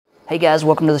Hey guys,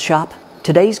 welcome to the shop.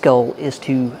 Today's goal is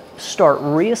to start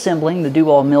reassembling the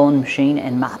DoAll milling machine,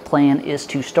 and my plan is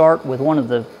to start with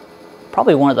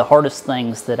probably one of the hardest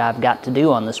things that I've got to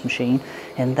do on this machine,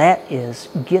 and that is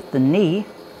get the knee,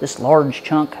 this large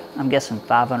chunk, I'm guessing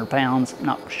 500 pounds,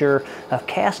 not sure, of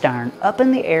cast iron up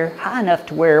in the air high enough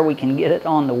to where we can get it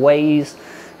on the ways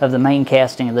of the main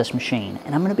casting of this machine.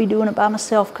 And I'm going to be doing it by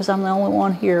myself because I'm the only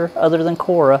one here other than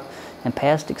Cora, and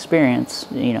past experience,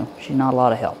 you know, she's not a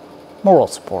lot of help. Moral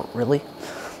support, really.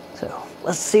 So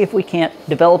let's see if we can't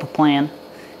develop a plan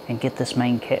and get this knee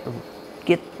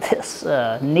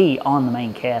on the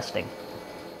main casting.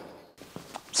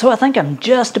 So I think I'm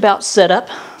just about set up.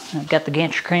 I've got the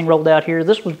gantry crane rolled out here.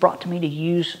 This was brought to me to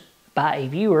use by a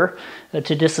viewer to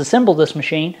disassemble this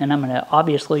machine, and I'm going to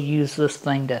obviously use this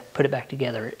thing to put it back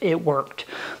together. It worked.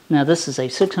 Now this is a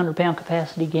 600-pound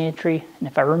capacity gantry, and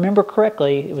if I remember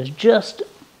correctly, it was just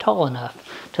tall enough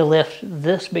to lift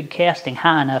this big casting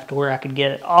high enough to where I could get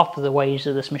it off of the ways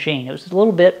of this machine. It was a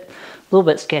little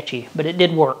bit sketchy, but it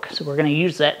did work. So we're going to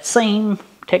use that same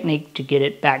technique to get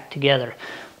it back together.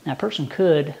 Now a person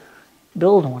could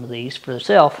build one of these for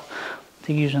themselves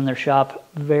to use in their shop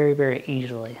very, very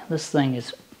easily. This thing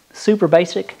is super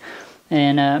basic,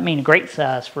 and I mean a great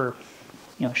size for,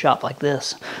 you know, a shop like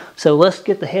this. So let's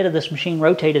get the head of this machine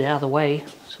rotated out of the way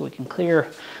so we can clear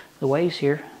the ways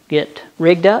here, get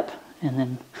rigged up, and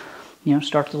then, you know,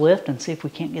 start the lift and see if we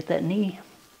can't get that knee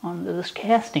onto this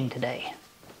casting today.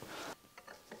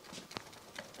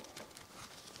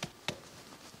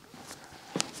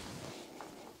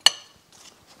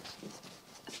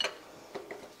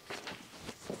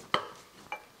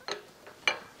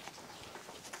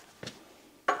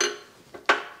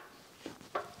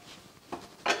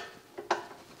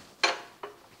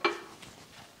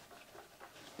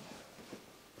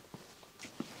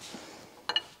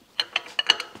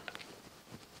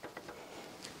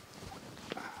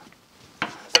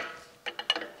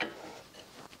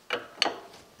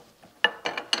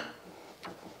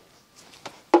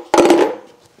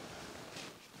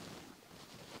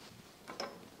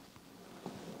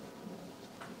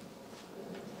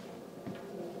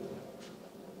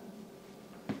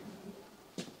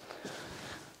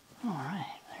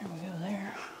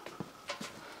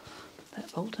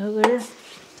 Bolt over there.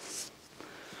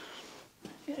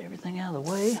 Get everything out of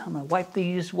the way. I'm going to wipe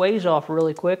these ways off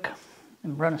really quick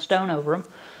and run a stone over them,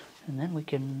 and then we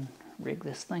can rig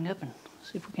this thing up and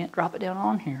see if we can't drop it down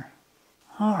on here.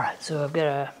 Alright, so I've got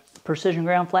a precision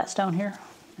ground flat stone here,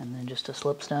 and then just a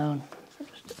slip stone,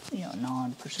 just, you know,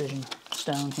 non-precision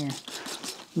stone here.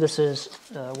 This is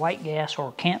white gas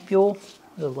or camp fuel.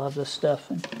 I love this stuff,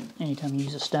 and anytime you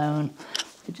use a stone,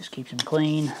 it just keeps them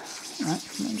clean. Right,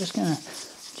 I'm just going to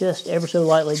ever so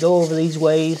lightly go over these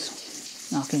ways,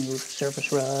 knocking roof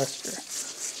surface rust.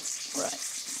 Right,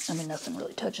 I mean nothing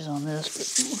really touches on this, but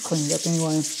we'll clean it up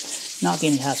anyway. Knock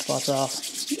any hot spots off.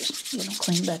 Just let them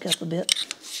clean back up a bit.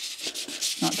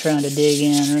 Not trying to dig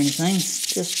in or anything.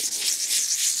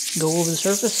 Just go over the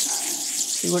surface,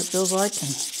 see what it feels like, and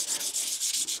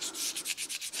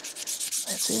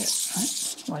that's it.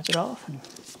 Right, wipe it off and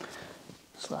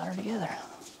slide her together.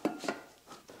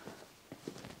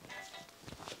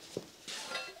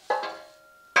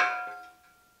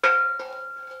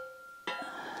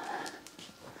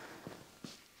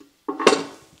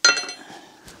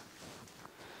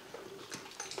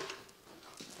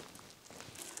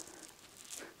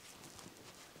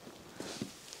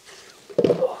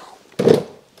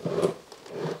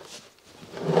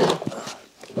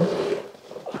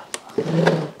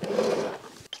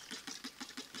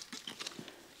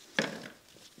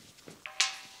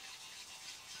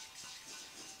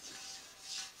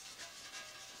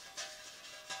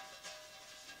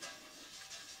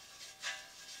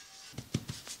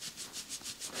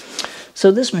 So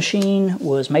this machine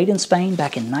was made in Spain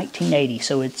back in 1980,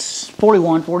 so it's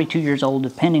 41, 42 years old,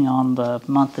 depending on the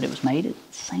month that it was made. It's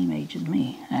the same age as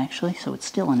me, actually, so it's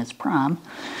still in its prime.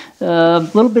 A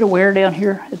little bit of wear down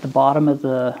here at the bottom of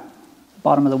the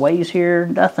ways here,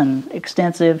 nothing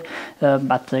extensive. I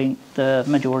think the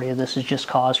majority of this is just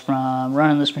caused from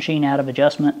running this machine out of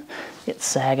adjustment. It's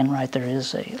sagging right there.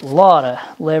 Is a lot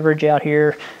of leverage out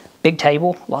here. Big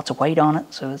table, lots of weight on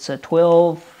it, so it's a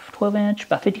 12-inch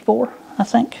by 54, I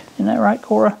think. Isn't that right,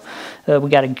 Cora? We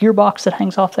got a gearbox that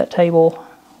hangs off that table.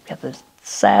 We got the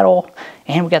saddle,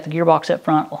 and we got the gearbox up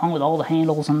front, along with all the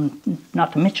handles, and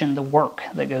not to mention the work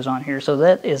that goes on here. So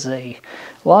that is a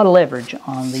lot of leverage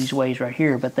on these ways right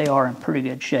here, but they are in pretty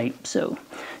good shape. So, you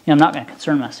know, I'm not going to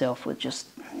concern myself with just,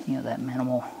 you know, that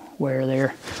minimal wear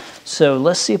there. So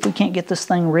let's see if we can't get this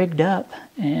thing rigged up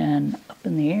and up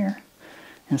in the air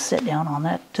and set down on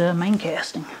that main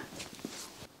casting.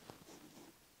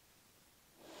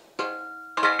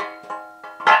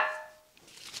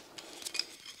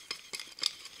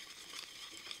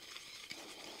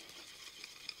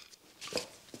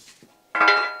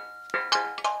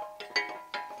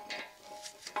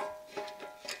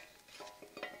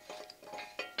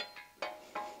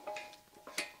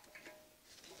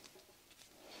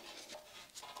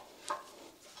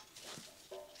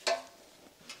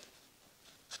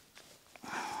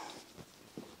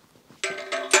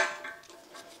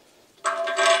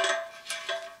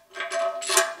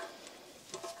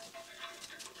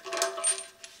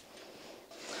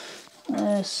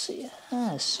 Let's see,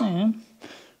 I assume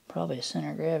probably a center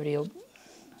of gravity will,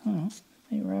 I don't know,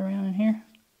 maybe right around in here.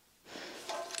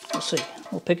 We'll see.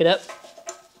 We'll pick it up,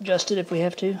 adjust it if we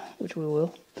have to, which we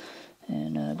will,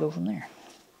 and go from there.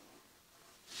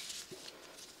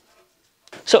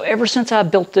 So ever since I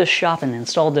built this shop and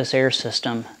installed this air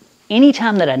system,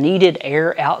 anytime that I needed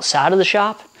air outside of the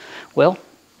shop, well,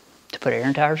 to put air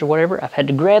in tires or whatever, I've had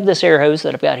to grab this air hose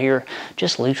that I've got here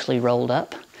just loosely rolled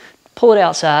up, pull it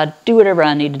outside, do whatever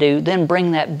I need to do, then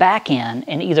bring that back in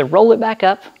and either roll it back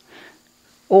up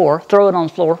or throw it on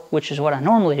the floor, which is what I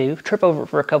normally do, trip over it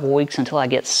for a couple weeks until I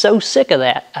get so sick of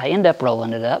that, I end up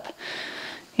rolling it up.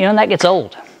 You know, and that gets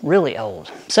old, really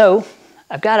old. So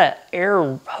I've got an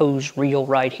air hose reel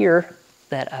right here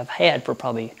that I've had for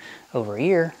probably over a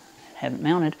year and haven't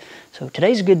mounted. So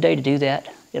today's a good day to do that.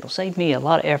 It'll save me a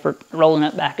lot of effort rolling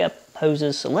it back up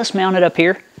hoses. So let's mount it up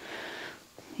here,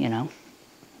 you know.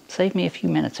 Save me a few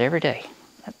minutes every day.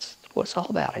 That's what it's all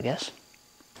about, I guess.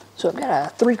 So I've got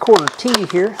a 3/4 T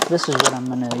here. This is what I'm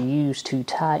going to use to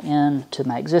tie in to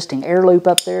my existing air loop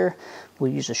up there.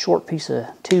 We'll use a short piece of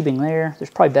tubing there. There's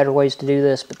probably better ways to do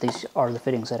this, but these are the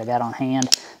fittings that I got on hand.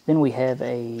 Then we have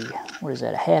a, what is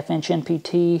that, a 1/2 inch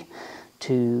NPT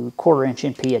to 1/4 inch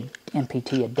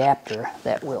NPT adapter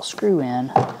that will screw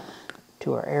in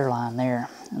to our air line there.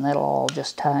 And that'll all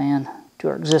just tie in to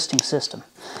our existing system.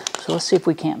 So let's see if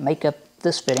we can't make up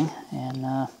this fitting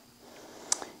and,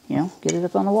 you know, get it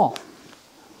up on the wall.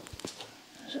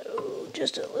 So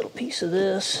just a little piece of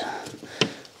this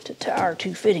to tie our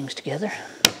two fittings together.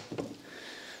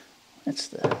 That's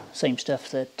the same stuff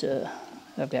that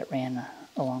I've got ran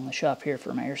along the shop here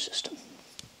for my air system.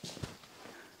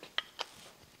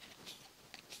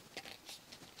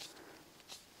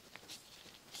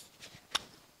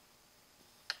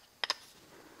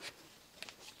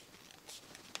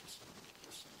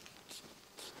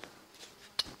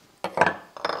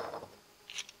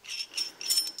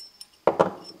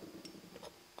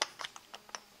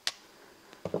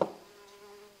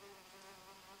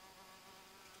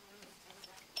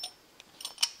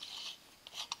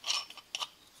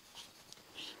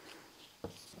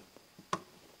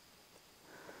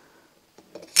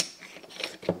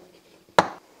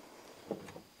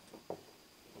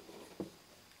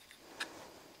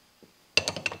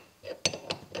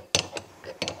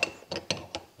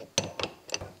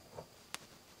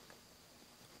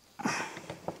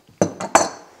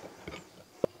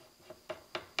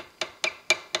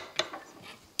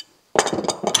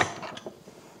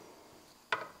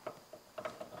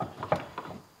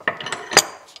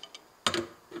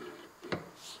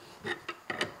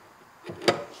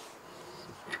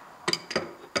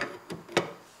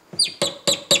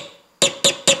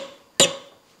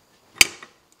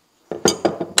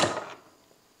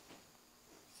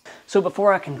 So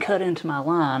before I can cut into my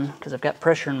line, because I've got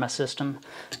pressure in my system,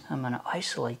 I'm going to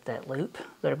isolate that loop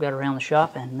that I've got around the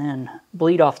shop and then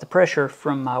bleed off the pressure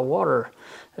from my water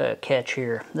catch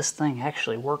here. This thing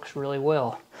actually works really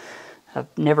well.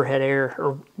 I've never had air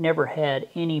or never had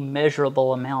any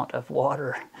measurable amount of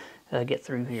water get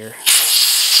through here.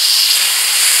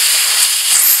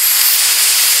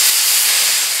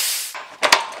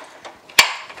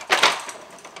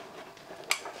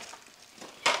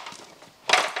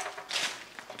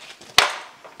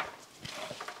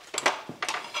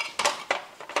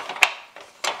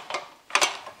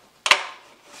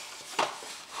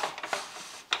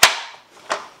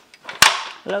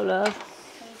 Hello,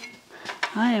 love.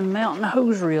 I am mounting a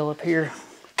hose reel up here.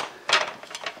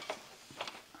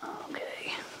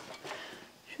 Okay.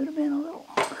 Should have been a little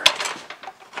longer.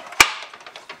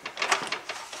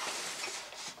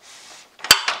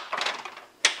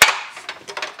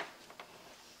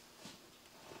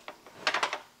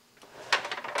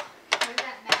 Where's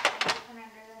that mat that you put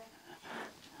under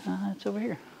this? It's over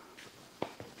here.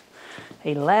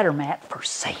 A ladder mat for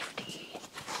safety.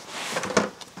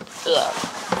 Ugh.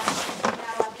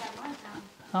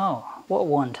 Oh, what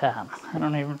one time? I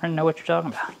don't even know what you're talking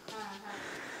about.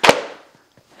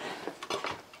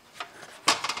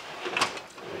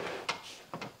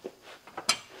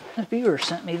 A viewer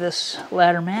sent me this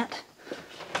ladder mat.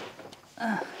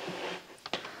 It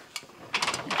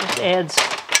just adds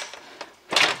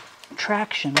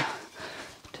traction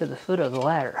to the foot of the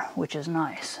ladder, which is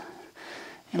nice.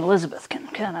 And Elizabeth can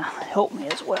kind of help me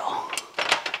as well.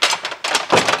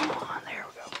 Oh, there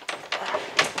we go.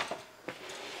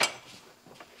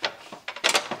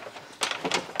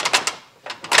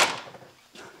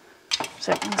 Is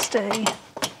that gonna stay?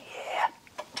 Yeah.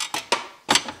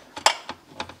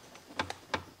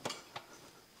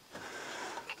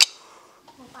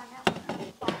 We'll find out.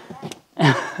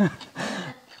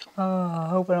 Oh, I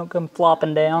hope I don't come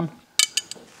flopping down.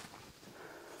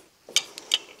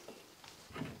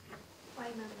 Why are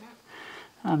you moving that?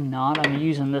 I'm not. I'm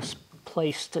using this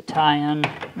place to tie in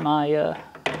my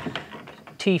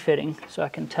T-fitting so I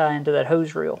can tie into that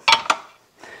hose reel.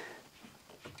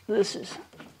 This is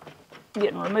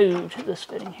getting removed, this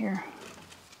fitting here.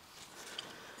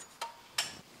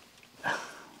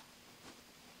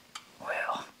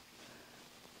 Well,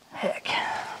 heck.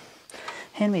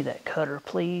 Hand me that cutter,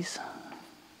 please.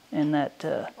 And that,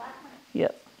 Black one?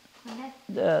 yep. Okay.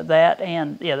 That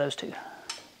and, yeah, those two.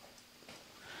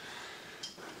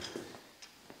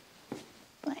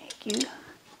 Thank you.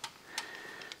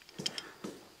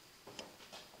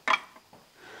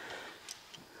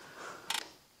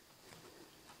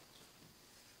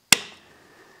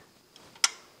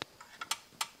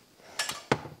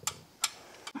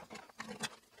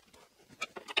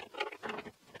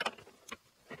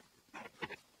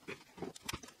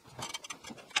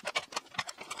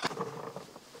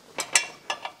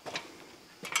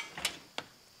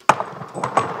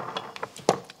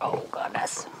 Oh,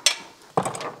 goodness.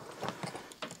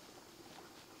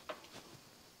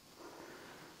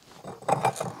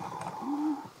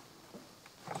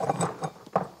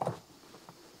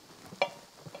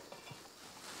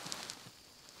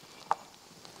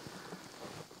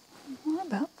 What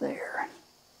about there?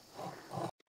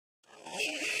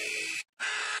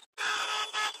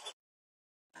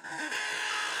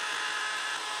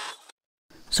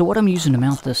 So what I'm using to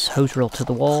mount this hose reel to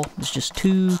the wall is just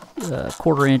two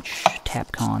 1/4-inch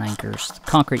Tapcon anchors,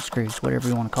 concrete screws, whatever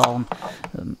you want to call them.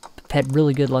 I've had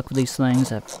really good luck with these things.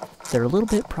 They're a little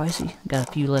bit pricey. Got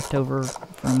a few left over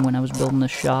from when I was building this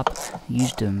shop.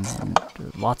 Used them in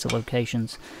lots of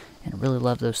locations, and I really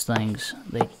love those things.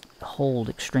 They hold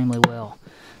extremely well.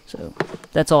 So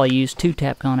that's all I used, two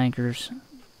Tapcon anchors.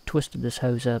 Twisted this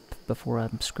hose up before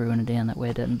I'm screwing it in, that way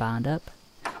it doesn't bind up.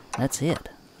 That's it,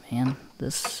 man.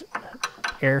 This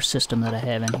air system that I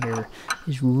have in here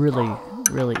is really,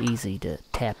 really easy to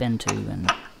tap into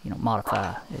and, you know,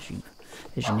 modify as you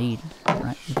need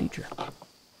right in the future.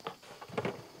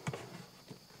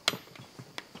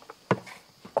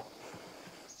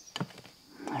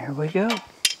 There we go.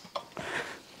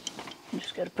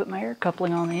 Just got to put my air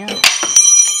coupling on the end.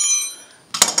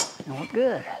 And we're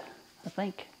good, I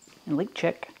think. And leak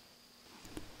check.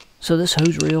 So this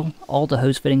hose reel, all the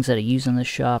hose fittings that I use in this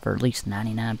shop, or at least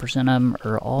 99% of them,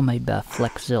 are all made by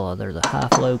Flexzilla. They're the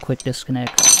high-flow quick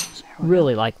disconnects.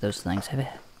 Really like those things.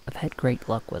 I've had great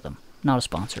luck with them. Not a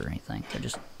sponsor or anything. They're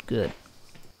just good.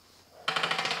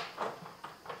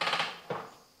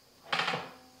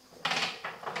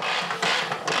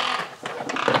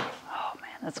 Oh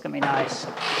man, that's gonna be nice.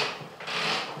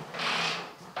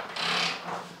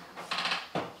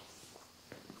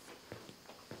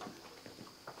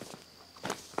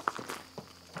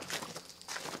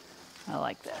 I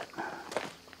like that.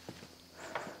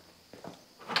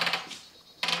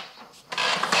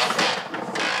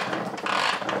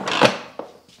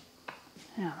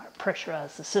 Now I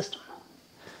pressurize the system.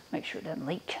 Make sure it doesn't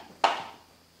leak.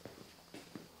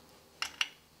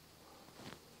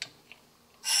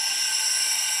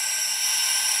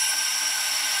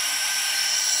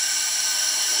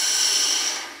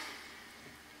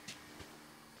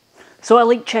 So I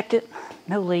leak checked it.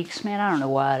 No leaks. Man, I don't know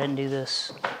why I didn't do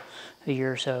this a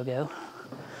year or so ago.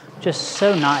 Just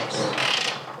so nice.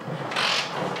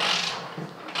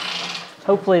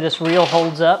 Hopefully this reel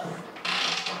holds up.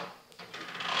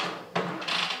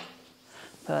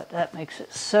 But that makes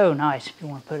it so nice if you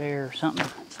want to put air or something,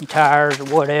 some tires or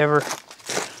whatever.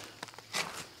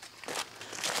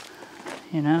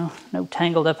 You know, no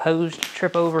tangled up hose to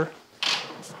trip over.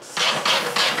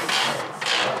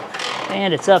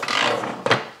 And it's up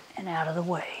and out of the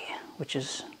way, which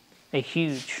is a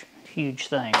huge, huge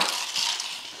thing.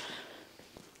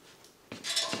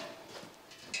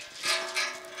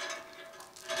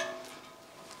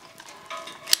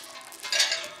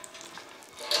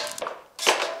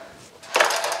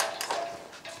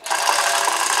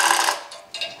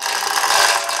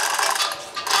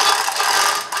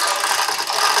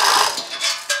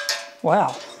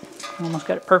 Wow, almost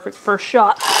got it perfect first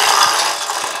shot.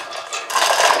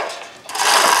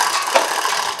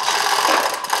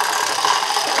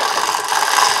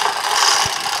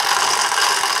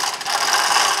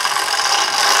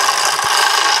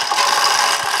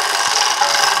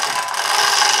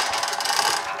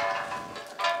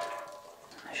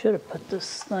 I should have put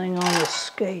this thing on the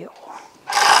scale.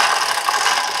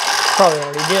 Probably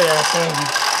already did it, I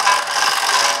think.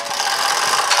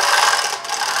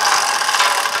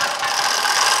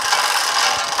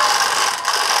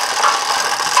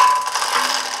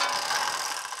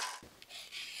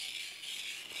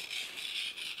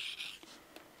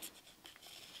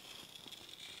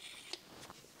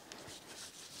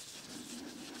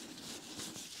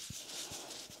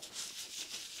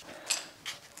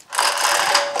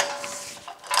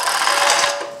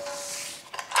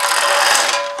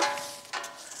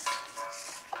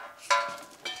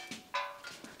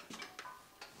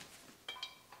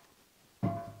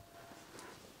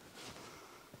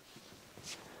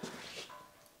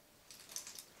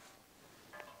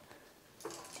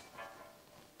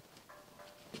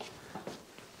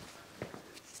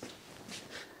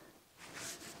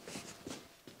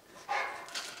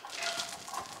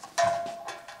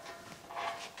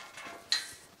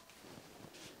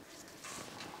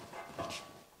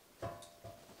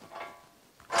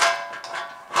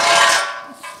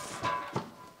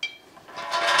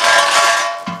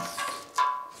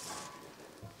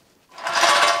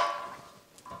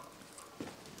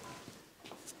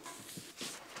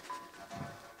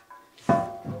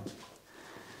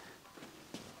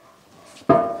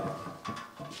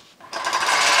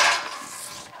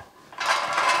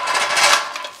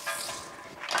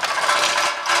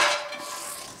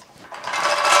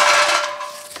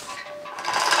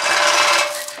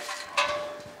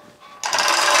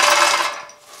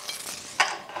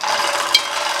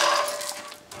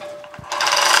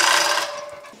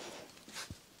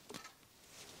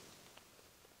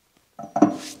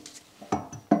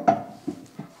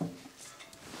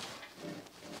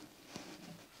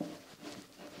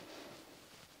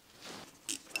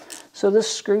 So this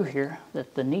screw here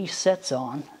that the knee sets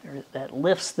on, or that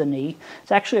lifts the knee,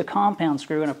 it's actually a compound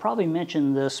screw, and I probably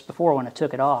mentioned this before when I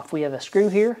took it off. We have a screw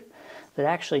here that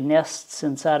actually nests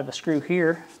inside of a screw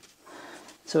here,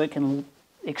 so it can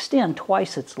extend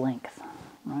twice its length,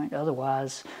 right?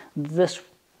 Otherwise, this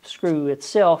screw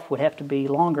itself would have to be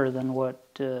longer than what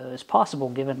is possible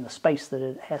given the space that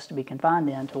it has to be confined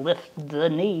in to lift the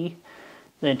knee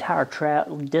the entire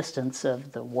distance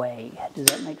of the way. Does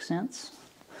that make sense?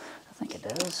 I think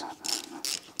it does.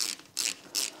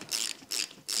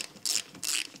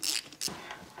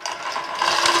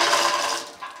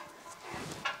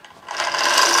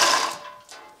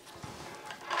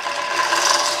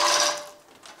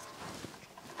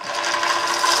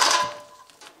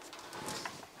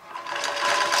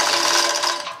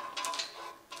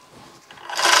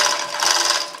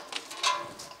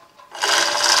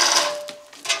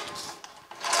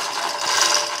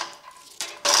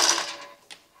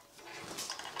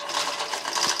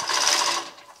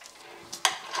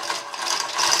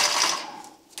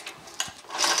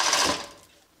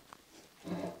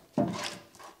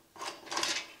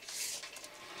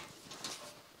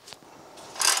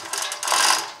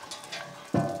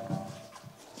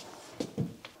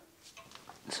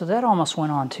 So that almost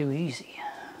went on too easy.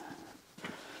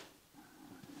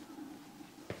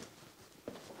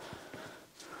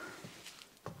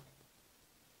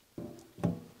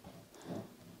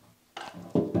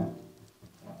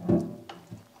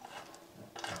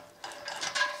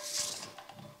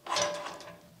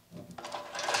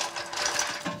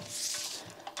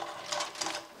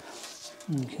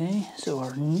 Okay, so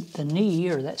the knee,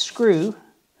 or that screw,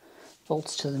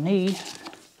 bolts to the knee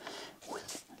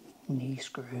with knee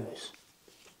screws.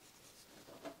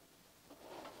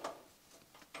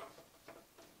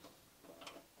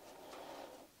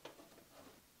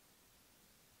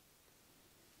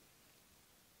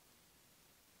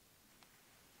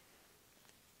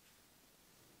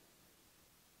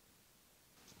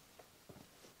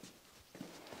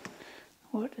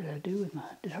 What did I do with my,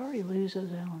 did I already lose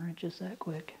those Allen wrenches that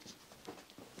quick?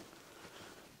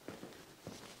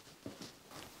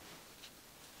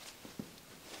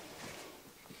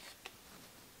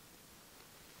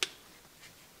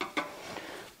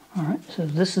 All right, so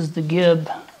this is the gib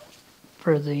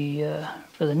for the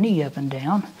knee up and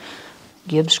down.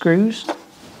 Gib screws,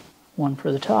 one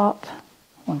for the top,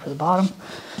 one for the bottom.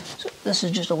 So this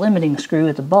is just a limiting screw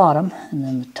at the bottom, and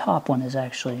then the top one is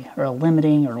actually, or a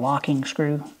limiting or locking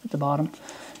screw at the bottom,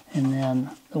 and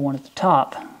then the one at the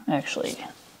top actually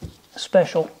a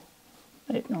special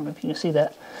I don't know if you can see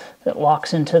that. That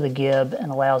locks into the gib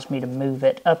and allows me to move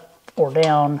it up or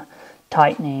down,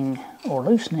 tightening or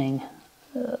loosening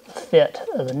the fit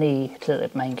of the knee to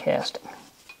the main casting.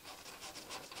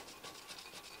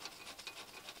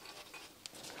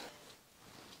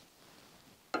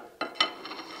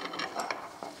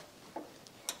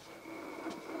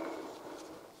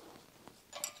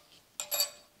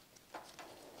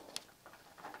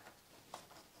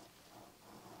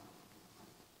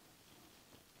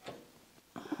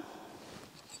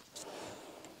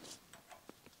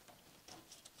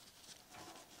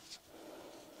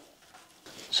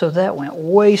 So that went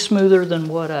way smoother than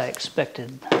what I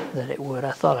expected that it would.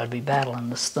 I thought I'd be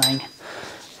battling this thing.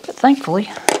 But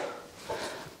thankfully,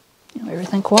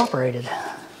 everything cooperated.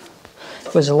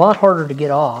 It was a lot harder to get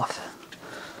off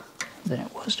than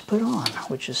it was to put on,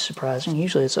 which is surprising.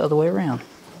 Usually it's the other way around.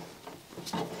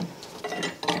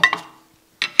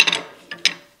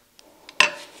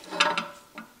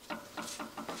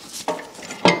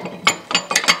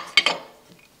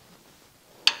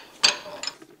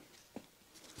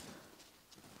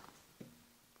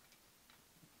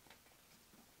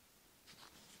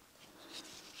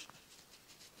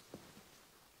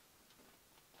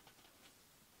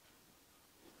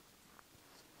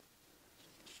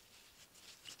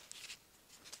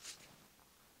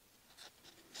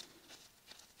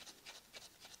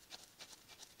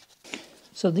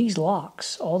 So these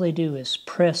locks, all they do is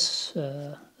press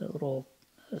the little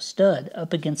stud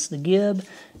up against the gib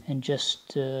and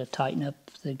just tighten up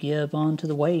the gib onto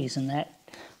the ways, and that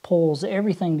pulls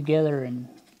everything together and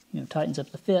tightens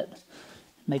up the fit,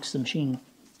 makes the machine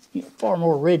far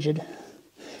more rigid,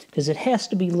 because it has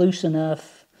to be loose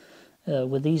enough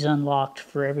with these unlocked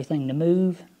for everything to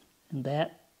move, and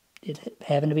that it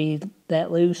having to be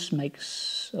that loose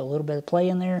makes a little bit of play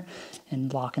in there,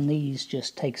 and locking these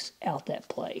just takes out that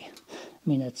play. I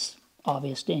mean, that's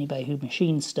obvious to anybody who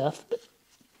machines stuff, but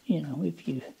if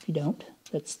you don't,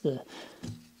 that's the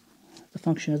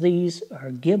function of these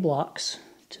are gib locks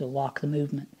to lock the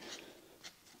movement.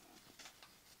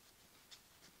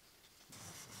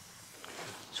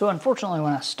 So unfortunately,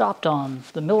 when I stopped on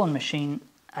the milling machine,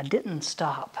 I didn't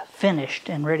stop finished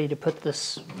and ready to put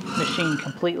this machine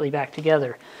completely back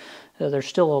together. There's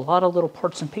still a lot of little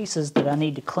parts and pieces that I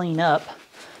need to clean up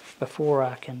before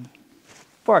I can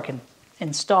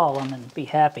install them and be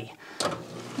happy.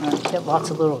 I've got lots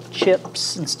of little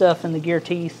chips and stuff in the gear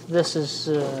teeth.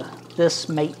 This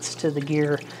mates to the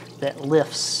gear that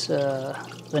lifts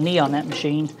the knee on that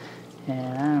machine,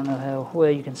 and I don't know how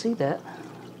well you can see that,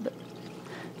 but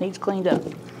it needs cleaned up.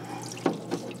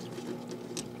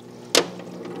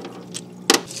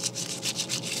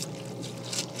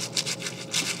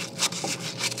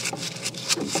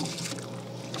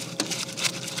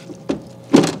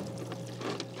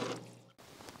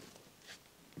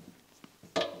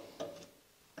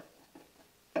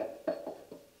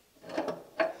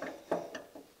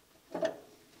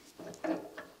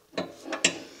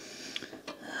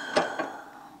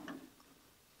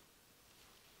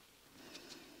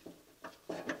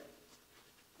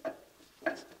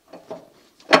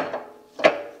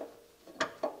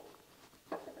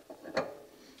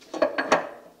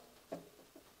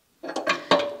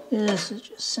 This is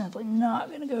just simply not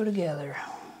going to go together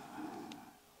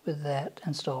with that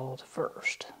installed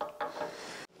first.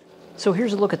 So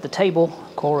here's a look at the table.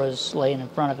 Cora's laying in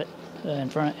front of it,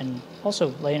 and also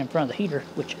laying in front of the heater,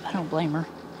 which I don't blame her.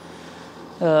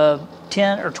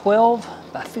 10 or 12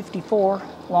 by 54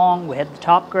 long. We had the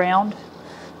top ground,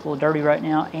 a little dirty right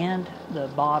now, and the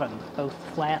bottom, both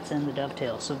flats and the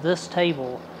dovetail. So this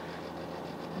table,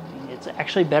 it's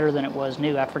actually better than it was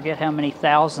new. I forget how many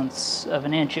thousandths of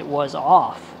an inch it was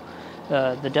off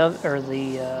the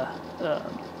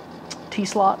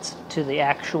T-slots to the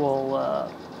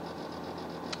actual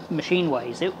machine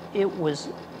ways. It was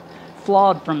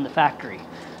flawed from the factory.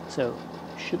 So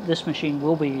this machine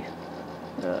will be,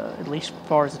 at least as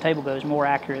far as the table goes, more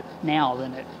accurate now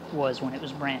than it was when it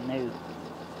was brand new.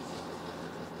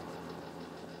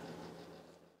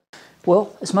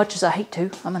 Well, as much as I hate to,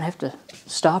 I'm going to have to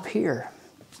stop here.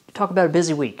 Talk about a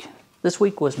busy week. This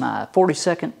week was my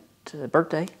 42nd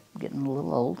birthday, getting a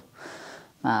little old.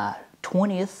 My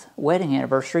 20th wedding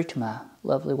anniversary to my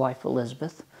lovely wife,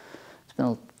 Elizabeth.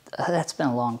 That's been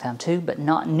a long time too, but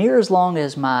not near as long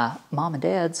as my mom and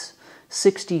dad's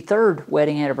 63rd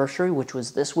wedding anniversary, which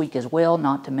was this week as well,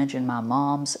 not to mention my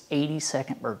mom's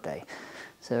 82nd birthday.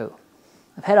 So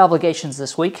I've had obligations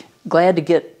this week. Glad to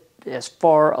get as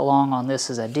far along on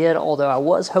this as I did, although I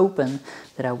was hoping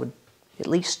that I would at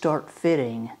least start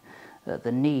fitting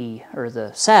the knee or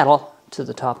the saddle to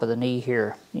the top of the knee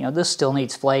here. You know, this still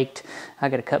needs flaked. I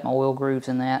got to cut my oil grooves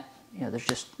in that. You know,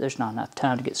 there's not enough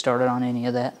time to get started on any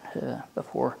of that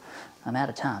before I'm out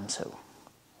of time. So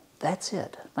that's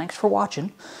it. Thanks for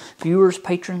watching. Viewers,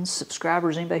 patrons,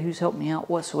 subscribers, anybody who's helped me out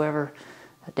whatsoever,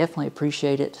 I definitely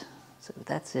appreciate it. So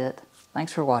that's it.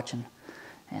 Thanks for watching,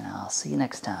 and I'll see you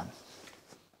next time.